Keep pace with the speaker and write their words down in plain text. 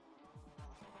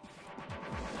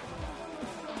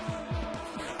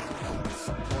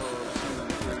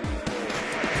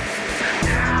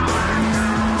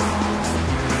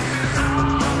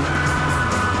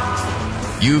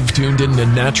You've tuned into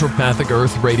Naturopathic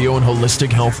Earth Radio and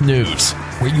Holistic Health News,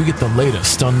 where you get the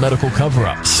latest on medical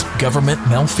cover-ups, government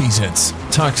malfeasance,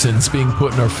 toxins being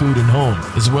put in our food and home,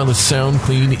 as well as sound,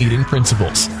 clean eating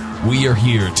principles. We are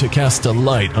here to cast a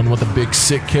light on what the big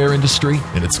sick care industry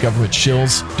and its government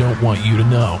shills don't want you to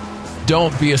know.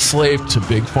 Don't be a slave to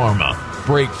Big Pharma.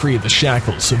 Break free of the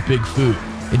shackles of Big Food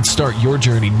and start your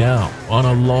journey now on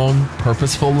a long,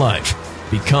 purposeful life.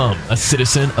 Become a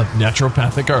citizen of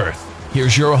Naturopathic Earth.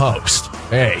 Here's your host,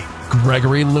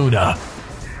 Gregory Luna.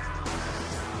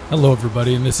 Hello,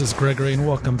 everybody, and this is Gregory, and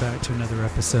welcome back to another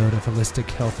episode of Holistic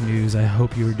Health News. I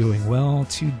hope you are doing well.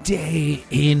 Today,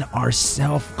 in our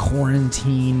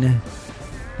self-quarantine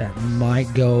that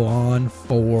might go on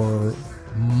for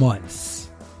months.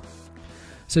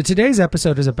 So today's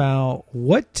episode is about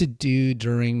what to do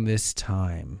during this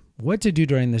time.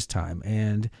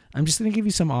 And I'm just going to give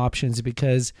you some options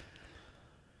because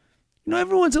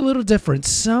everyone's a little different.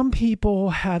 Some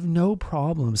people have no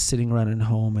problem sitting around at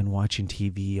home and watching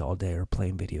TV all day or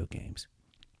playing video games,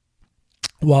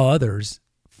 while others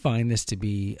find this to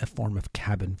be a form of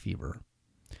cabin fever.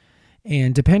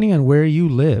 And depending on where you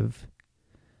live,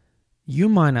 you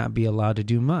might not be allowed to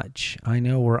do much. I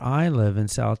know where I live in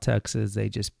South Texas, they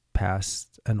just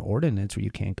passed an ordinance where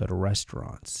you can't go to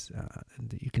restaurants.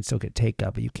 You can still get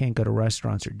takeout, but you can't go to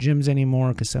restaurants or gyms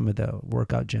anymore because some of the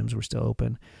workout gyms were still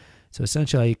open. So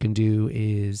essentially all you can do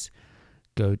is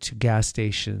go to gas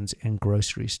stations and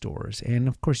grocery stores. And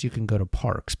of course you can go to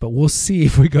parks, but we'll see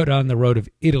if we go down the road of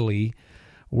Italy,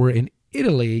 where in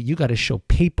Italy you got to show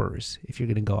papers if you're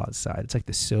going to go outside. It's like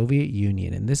the Soviet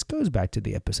Union. And this goes back to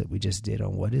the episode we just did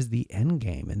on what is the end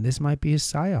game. And this might be a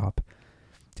psyop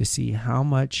to see how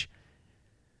much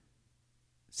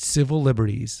civil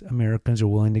liberties Americans are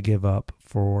willing to give up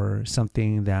for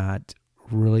something that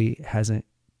really hasn't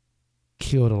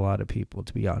killed a lot of people,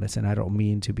 to be honest. And I don't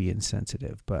mean to be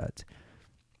insensitive, but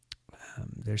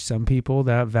there's some people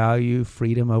that value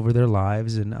freedom over their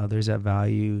lives and others that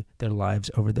value their lives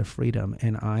over their freedom.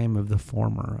 And I am of the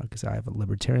former because I have a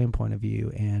libertarian point of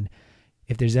view. And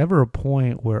if there's ever a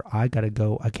point where I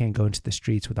can't go into the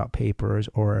streets without papers,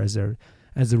 or as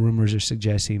the rumors are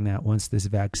suggesting that once this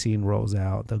vaccine rolls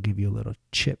out, they'll give you a little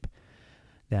chip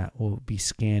that will be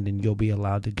scanned and you'll be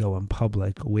allowed to go in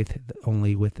public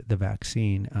only with the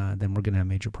vaccine, then we're going to have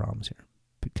major problems here,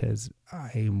 because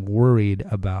I am worried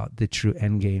about the true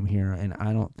end game here. And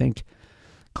I don't think,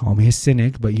 call me a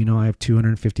cynic, but I have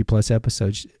 250 plus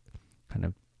episodes kind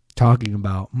of talking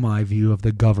about my view of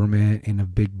the government and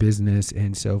of big business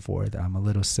and so forth. I'm a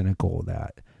little cynical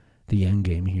that the end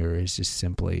game here is just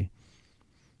simply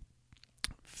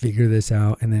figure this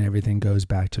out and then everything goes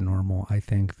back to normal. I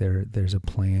think there's a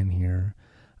plan here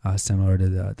similar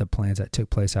to the plans that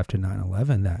took place after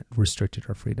 9/11 that restricted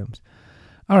our freedoms.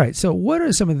 All right, so what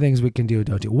are some of the things we can do or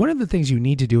don't do? One of the things you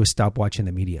need to do is stop watching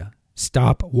the media.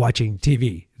 Stop watching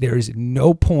TV. There is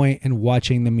no point in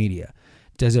watching the media.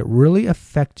 Does it really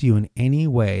affect you in any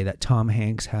way that Tom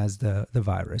Hanks has the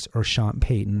virus, or Sean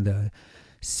Payton, the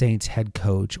Saints head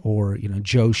coach, or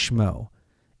Joe Schmo?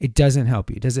 It doesn't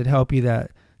help you. Does it help you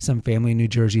that some family in New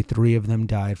Jersey, 3 of them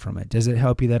died from it? Does it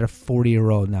help you that a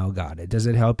 40-year-old now got it? Does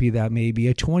it help you that maybe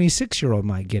a 26-year-old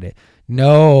might get it?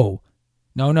 No.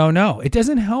 It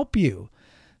doesn't help you.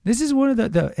 This is one of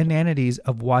the inanities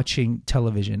of watching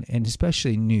television, and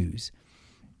especially news.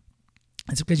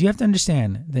 It's because you have to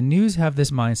understand, the news have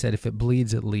this mindset, if it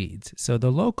bleeds, it leads. So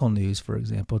the local news, for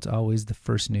example, it's always the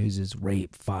first news is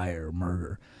rape, fire,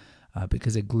 murder,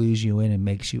 because it glues you in and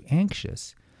makes you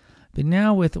anxious. But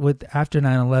now with after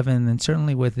 9/11, and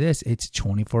certainly with this, it's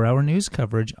 24-hour news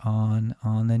coverage on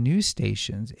the news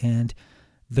stations. And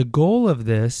the goal of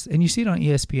this, and you see it on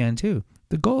ESPN too,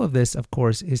 the goal of this, of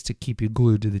course, is to keep you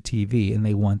glued to the TV. And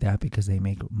they want that because they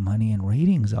make money and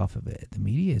ratings off of it. The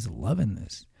media is loving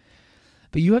this.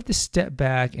 But you have to step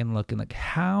back and look and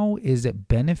how is it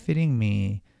benefiting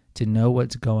me to know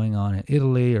what's going on in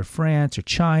Italy or France or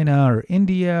China or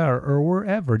India or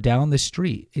wherever down the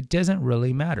street? It doesn't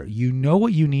really matter. You know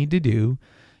what you need to do.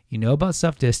 You know about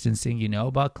self-distancing. You know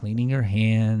about cleaning your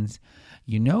hands.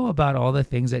 You know about all the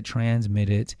things that transmit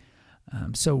it.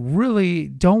 So really,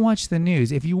 don't watch the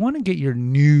news. If you want to get your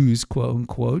news, quote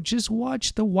unquote, just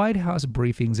watch the White House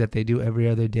briefings that they do every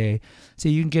other day, so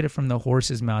you can get it from the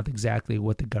horse's mouth exactly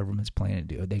what the government's planning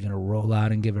to do. Are they going to roll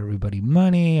out and give everybody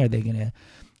money? Are they going to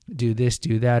do this,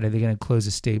 do that? Are they going to close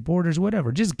the state borders?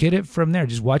 Whatever. Just get it from there.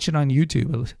 Just watch it on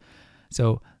YouTube.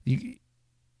 So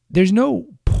there's no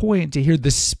point to hear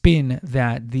the spin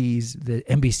that the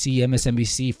NBC,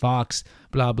 MSNBC, Fox,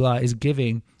 blah, blah, is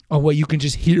giving on what you can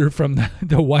just hear from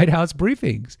the White House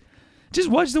briefings. Just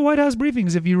watch the White House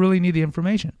briefings if you really need the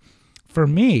information. For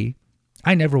me,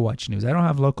 I never watch news. I don't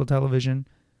have local television.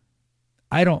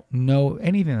 I don't know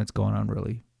anything that's going on,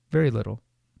 really. Very little.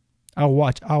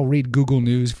 I'll read Google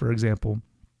News, for example,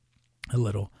 a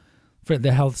little for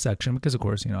the health section, because of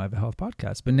course, I have a health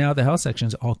podcast, but now the health section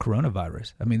is all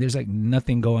coronavirus. I mean, there's like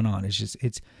nothing going on. It's just,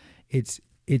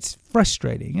 it's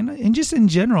frustrating. And just in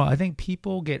general, I think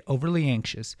people get overly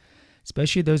anxious,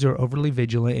 especially those who are overly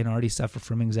vigilant and already suffer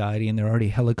from anxiety, and they're already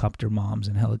helicopter moms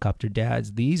and helicopter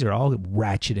dads. These are all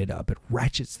ratcheted up. It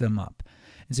ratchets them up.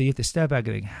 And so you have to step back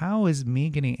and think, how is me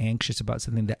getting anxious about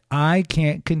something that I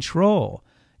can't control?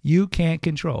 You can't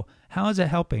control. How is it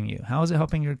helping you? How is it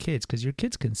helping your kids? Because your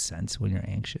kids can sense when you're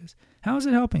anxious. How is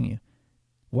it helping you?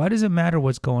 Why does it matter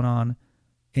what's going on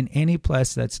in any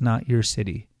place that's not your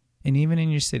city? And even in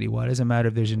your city, why does it matter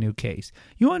if there's a new case?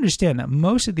 You understand that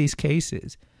most of these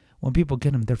cases, when people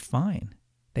get them, they're fine.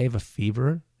 They have a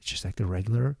fever. It's just like the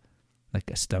regular, like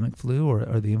a stomach flu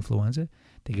or the influenza.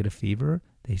 They get a fever.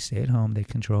 They stay at home. They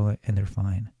control it, and they're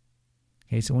fine.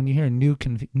 Okay, so when you hear a new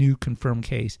confirmed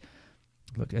case,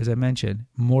 look, as I mentioned,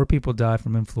 more people die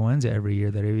from influenza every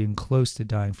year that are even close to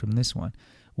dying from this one.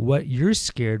 What you're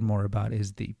scared more about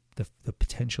is the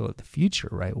potential of the future,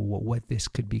 right? What this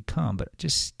could become. But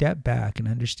just step back and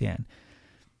understand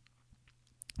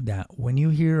that when you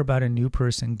hear about a new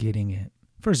person getting it,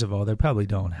 first of all, they probably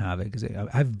don't have it, because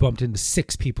I've bumped into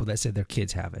 6 people that said their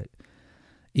kids have it.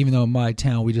 Even though in my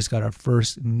town, we just got our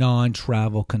first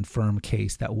non-travel confirmed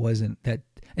case that wasn't that,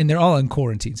 and they're all in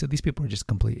quarantine. So these people are just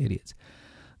complete idiots.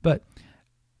 But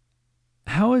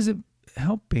how is it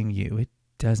helping you? It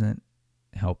doesn't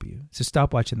help you. So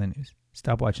stop watching the news.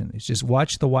 Stop watching the news. Just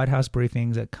watch the White House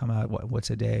briefings that come out once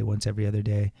a day, once every other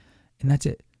day. And that's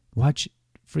it. Watch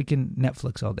freaking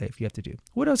Netflix all day if you have to do.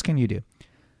 What else can you do?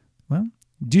 Well,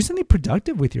 do something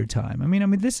productive with your time. I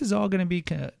mean, this is all going to be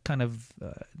kind of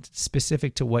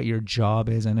specific to what your job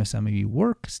is. I know some of you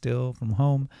work still from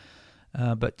home,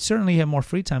 but certainly you have more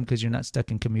free time because you're not stuck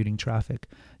in commuting traffic.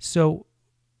 So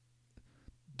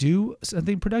do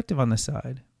something productive on the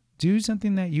side. Do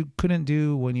something that you couldn't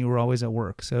do when you were always at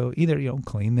work. So either,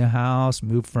 clean the house,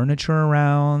 move furniture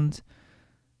around,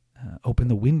 open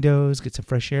the windows, get some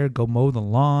fresh air, go mow the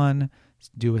lawn,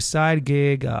 do a side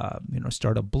gig,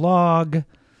 start a blog,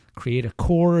 create a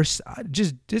course.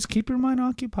 Just keep your mind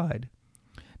occupied.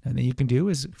 And then you can do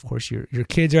is, of course, your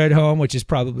kids are at home, which is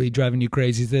probably driving you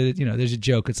crazy. There's a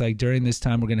joke. It's like during this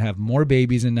time, we're going to have more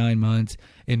babies in 9 months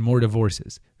and more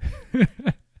divorces.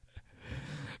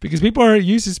 Because people aren't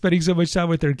used to spending so much time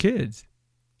with their kids.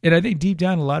 And I think deep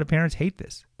down, a lot of parents hate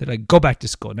this. They're like, go back to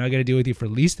school. Now I got to deal with you for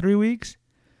at least 3 weeks.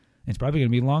 It's probably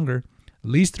going to be longer. At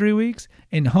least 3 weeks.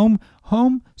 And home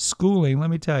schooling,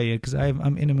 let me tell you, because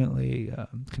I'm intimately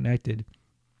connected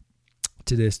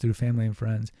to this through family and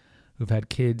friends who've had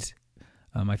kids,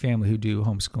 my family who do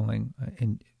homeschooling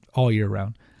all year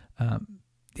round.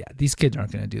 These kids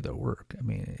aren't going to do their work. I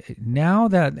mean, now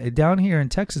that down here in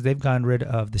Texas, they've gotten rid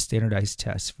of the standardized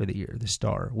tests for the year, the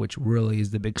STAR, which really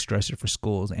is the big stressor for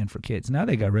schools and for kids. Now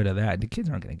they got rid of that. The kids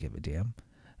aren't going to give a damn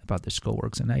about their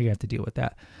schoolwork, so now you have to deal with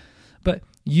that. But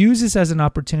use this as an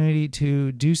opportunity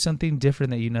to do something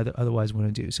different that you otherwise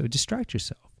wouldn't do. So distract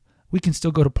yourself. We can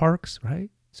still go to parks, right?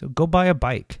 So go buy a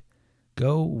bike.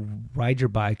 Go ride your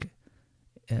bike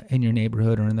in your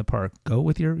neighborhood or in the park. Go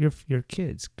with your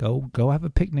kids. Go have a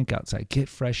picnic outside. Get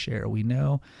fresh air. We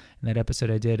know in that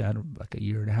episode I did like a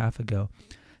year and a half ago,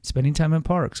 spending time in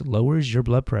parks lowers your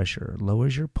blood pressure,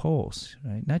 lowers your pulse,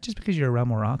 right? Not just because you're around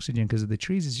more oxygen because of the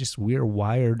trees. It's just we're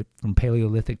wired from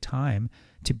Paleolithic time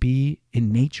to be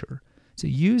in nature. So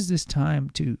use this time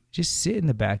to just sit in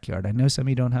the backyard. I know some of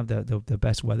you don't have the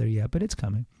best weather yet, but it's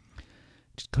coming.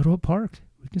 Just go to a park.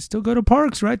 We can still go to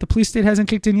parks, right? The police state hasn't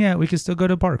kicked in yet. We can still go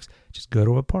to parks. Just go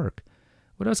to a park.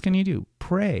 What else can you do?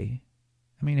 Pray.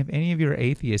 I mean, if any of you are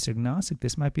atheists or agnostic,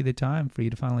 this might be the time for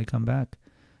you to finally come back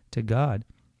to God.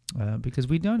 Because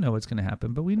we don't know what's going to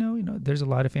happen. But we know, there's a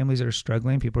lot of families that are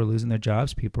struggling. People are losing their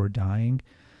jobs. People are dying.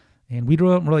 And we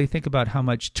don't really think about how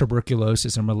much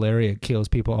tuberculosis or malaria kills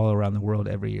people all around the world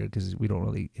every year because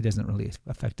it doesn't really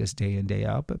affect us day in, day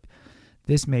out. But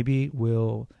this maybe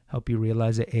will help you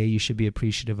realize that, A, you should be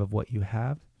appreciative of what you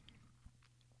have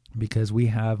because we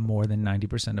have more than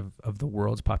 90% of the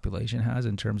world's population has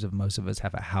in terms of most of us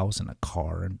have a house and a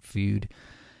car and food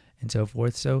and so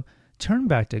forth. So turn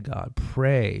back to God.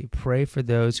 Pray for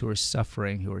those who are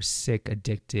suffering, who are sick,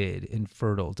 addicted,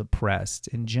 infertile, depressed.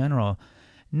 In general,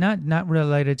 not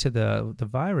related to the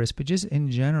virus, but just in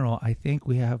general, I think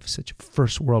we have such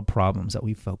first world problems that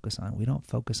we focus on. We don't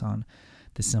focus on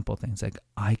the simple things like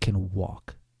I can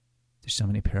walk. There's so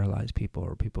many paralyzed people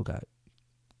or people got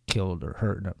killed or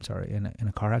hurt, in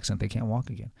a car accident. They can't walk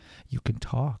again. You can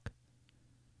talk.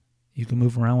 You can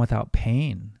move around without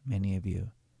pain, many of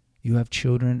you. You have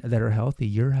children that are healthy.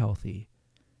 You're healthy.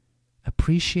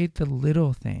 Appreciate the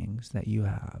little things that you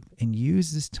have and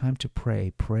use this time to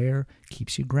pray. Prayer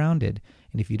keeps you grounded.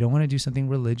 And if you don't want to do something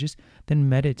religious, then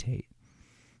meditate.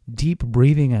 Deep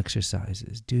breathing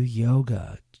exercises. Do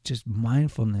yoga. Just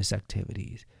mindfulness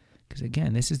activities. Because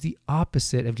again, this is the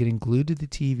opposite of getting glued to the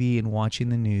TV and watching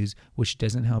the news, which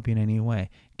doesn't help you in any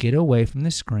way. Get away from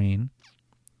the screen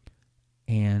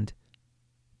and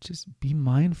just be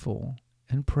mindful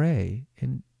and pray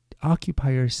and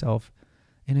occupy yourself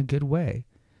in a good way.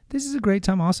 This is a great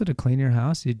time also to clean your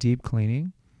house, do deep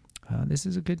cleaning. This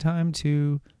is a good time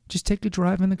to just take a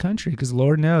drive in the country, because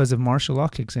Lord knows if martial law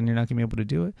kicks in, you're not going to be able to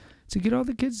do it. So get all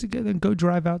the kids together and go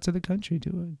drive out to the country, do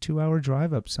a 2-hour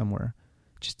drive up somewhere,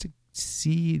 just to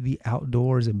see the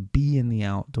outdoors and be in the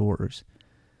outdoors.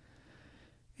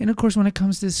 And of course, when it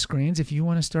comes to screens, if you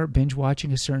want to start binge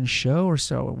watching a certain show or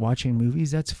start watching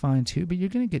movies, that's fine too. But you're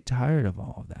going to get tired of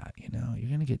all of that. You're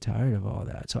going to get tired of all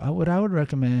that. So what I would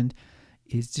recommend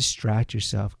is distract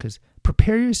yourself, because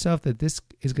prepare yourself that this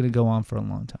is going to go on for a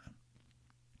long time.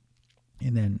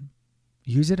 And then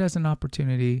use it as an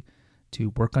opportunity to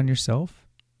work on yourself,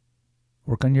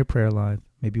 work on your prayer life,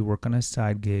 maybe work on a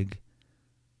side gig,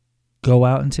 go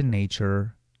out into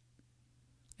nature.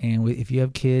 And if you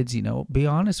have kids, be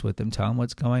honest with them. Tell them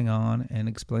what's going on and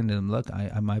explain to them, look,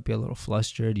 I might be a little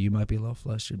flustered. You might be a little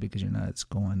flustered because you're not at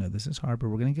school. I know this is hard, but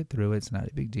we're going to get through it. It's not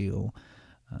a big deal.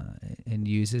 And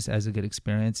use this as a good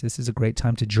experience. This is a great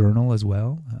time to journal as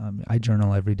well. I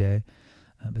journal every day.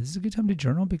 But this is a good time to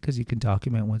journal because you can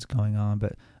document what's going on.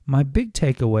 But my big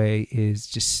takeaway is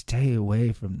just stay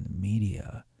away from the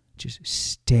media. Just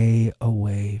stay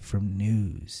away from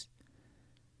news.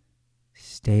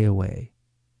 Stay away.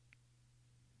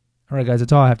 All right, guys,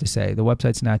 that's all I have to say. The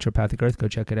website's Naturopathic Earth. Go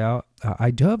check it out. I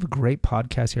do have a great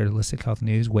podcast here at Holistic Health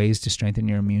News, Ways to Strengthen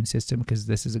Your Immune System, because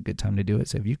this is a good time to do it.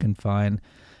 So if you can find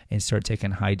and start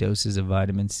taking high doses of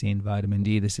vitamin C and vitamin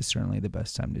D, this is certainly the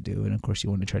best time to do it. And, of course, you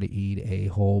want to try to eat a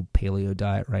whole paleo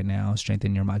diet right now,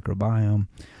 strengthen your microbiome,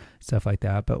 stuff like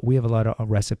that. But we have a lot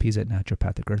of recipes at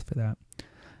Naturopathic Earth for that,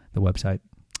 the website.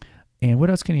 And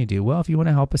what else can you do? Well, if you want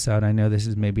to help us out, I know this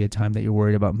is maybe a time that you're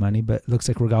worried about money, but it looks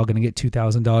like we're all going to get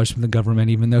 $2,000 from the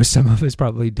government, even though some of us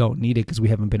probably don't need it because we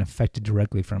haven't been affected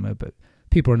directly from it. But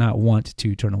people are not want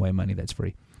to turn away money that's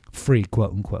free. Free,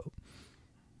 quote unquote.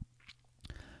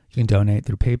 You can donate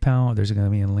through PayPal. There's going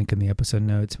to be a link in the episode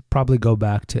notes. Probably go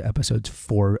back to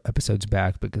 4 episodes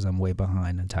back because I'm way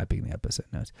behind in typing the episode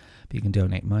notes. But you can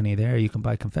donate money there. You can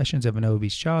buy Confessions of an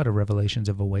Obese Child or Revelations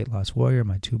of a Weight Loss Warrior,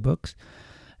 my 2 books.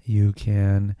 You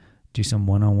can do some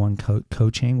one-on-one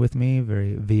coaching with me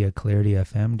via Clarity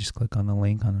FM. Just click on the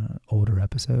link on an older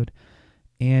episode.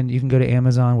 And you can go to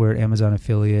Amazon. We're an Amazon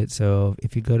affiliate. So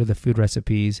if you go to the food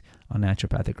recipes on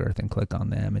Naturopathic Earth and click on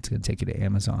them, it's going to take you to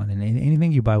Amazon. And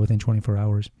anything you buy within 24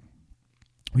 hours,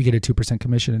 we get a 2%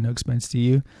 commission and no expense to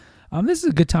you. This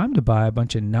is a good time to buy a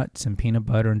bunch of nuts and peanut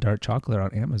butter and dark chocolate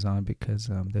on Amazon because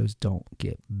those don't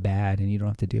get bad and you don't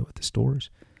have to deal with the stores.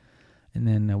 And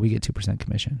then we get 2%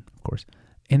 commission, of course.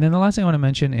 And then the last thing I want to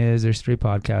mention is there's 3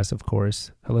 podcasts, of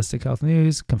course. Holistic Health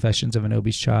News, Confessions of an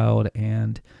Obese Child,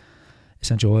 and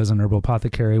Essential Oils and Herbal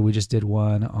Apothecary. We just did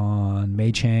one on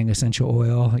Mei Chang essential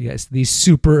oil. Yes, these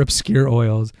super obscure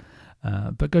oils.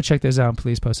 But go check those out. And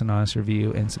please post an honest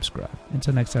review and subscribe.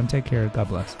 Until next time, take care. God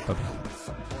bless.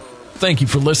 Bye-bye. Thank you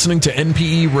for listening to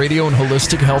NPE Radio and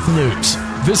Holistic Health News.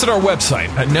 Visit our website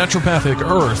at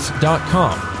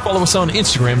naturopathicearth.com. Follow us on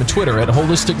Instagram and Twitter at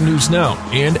Holistic News Now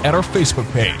and at our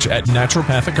Facebook page at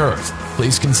Naturopathic Earth.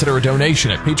 Please consider a donation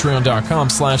at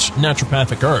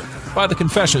patreon.com/naturopathic earth. Buy the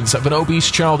Confessions of an Obese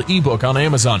Child ebook on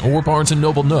Amazon or Barnes &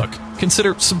 Noble Nook.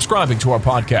 Consider subscribing to our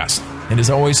podcast. And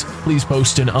as always, please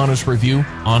post an honest review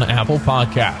on Apple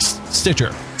Podcasts, Stitcher,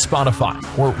 Spotify,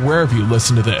 or wherever you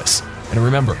listen to this. And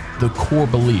remember, the core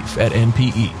belief at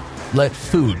NPE, let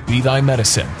food be thy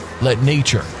medicine, let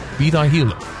nature be thy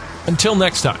healer. Until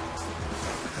next time.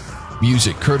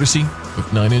 Music courtesy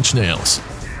of 9 Inch Nails.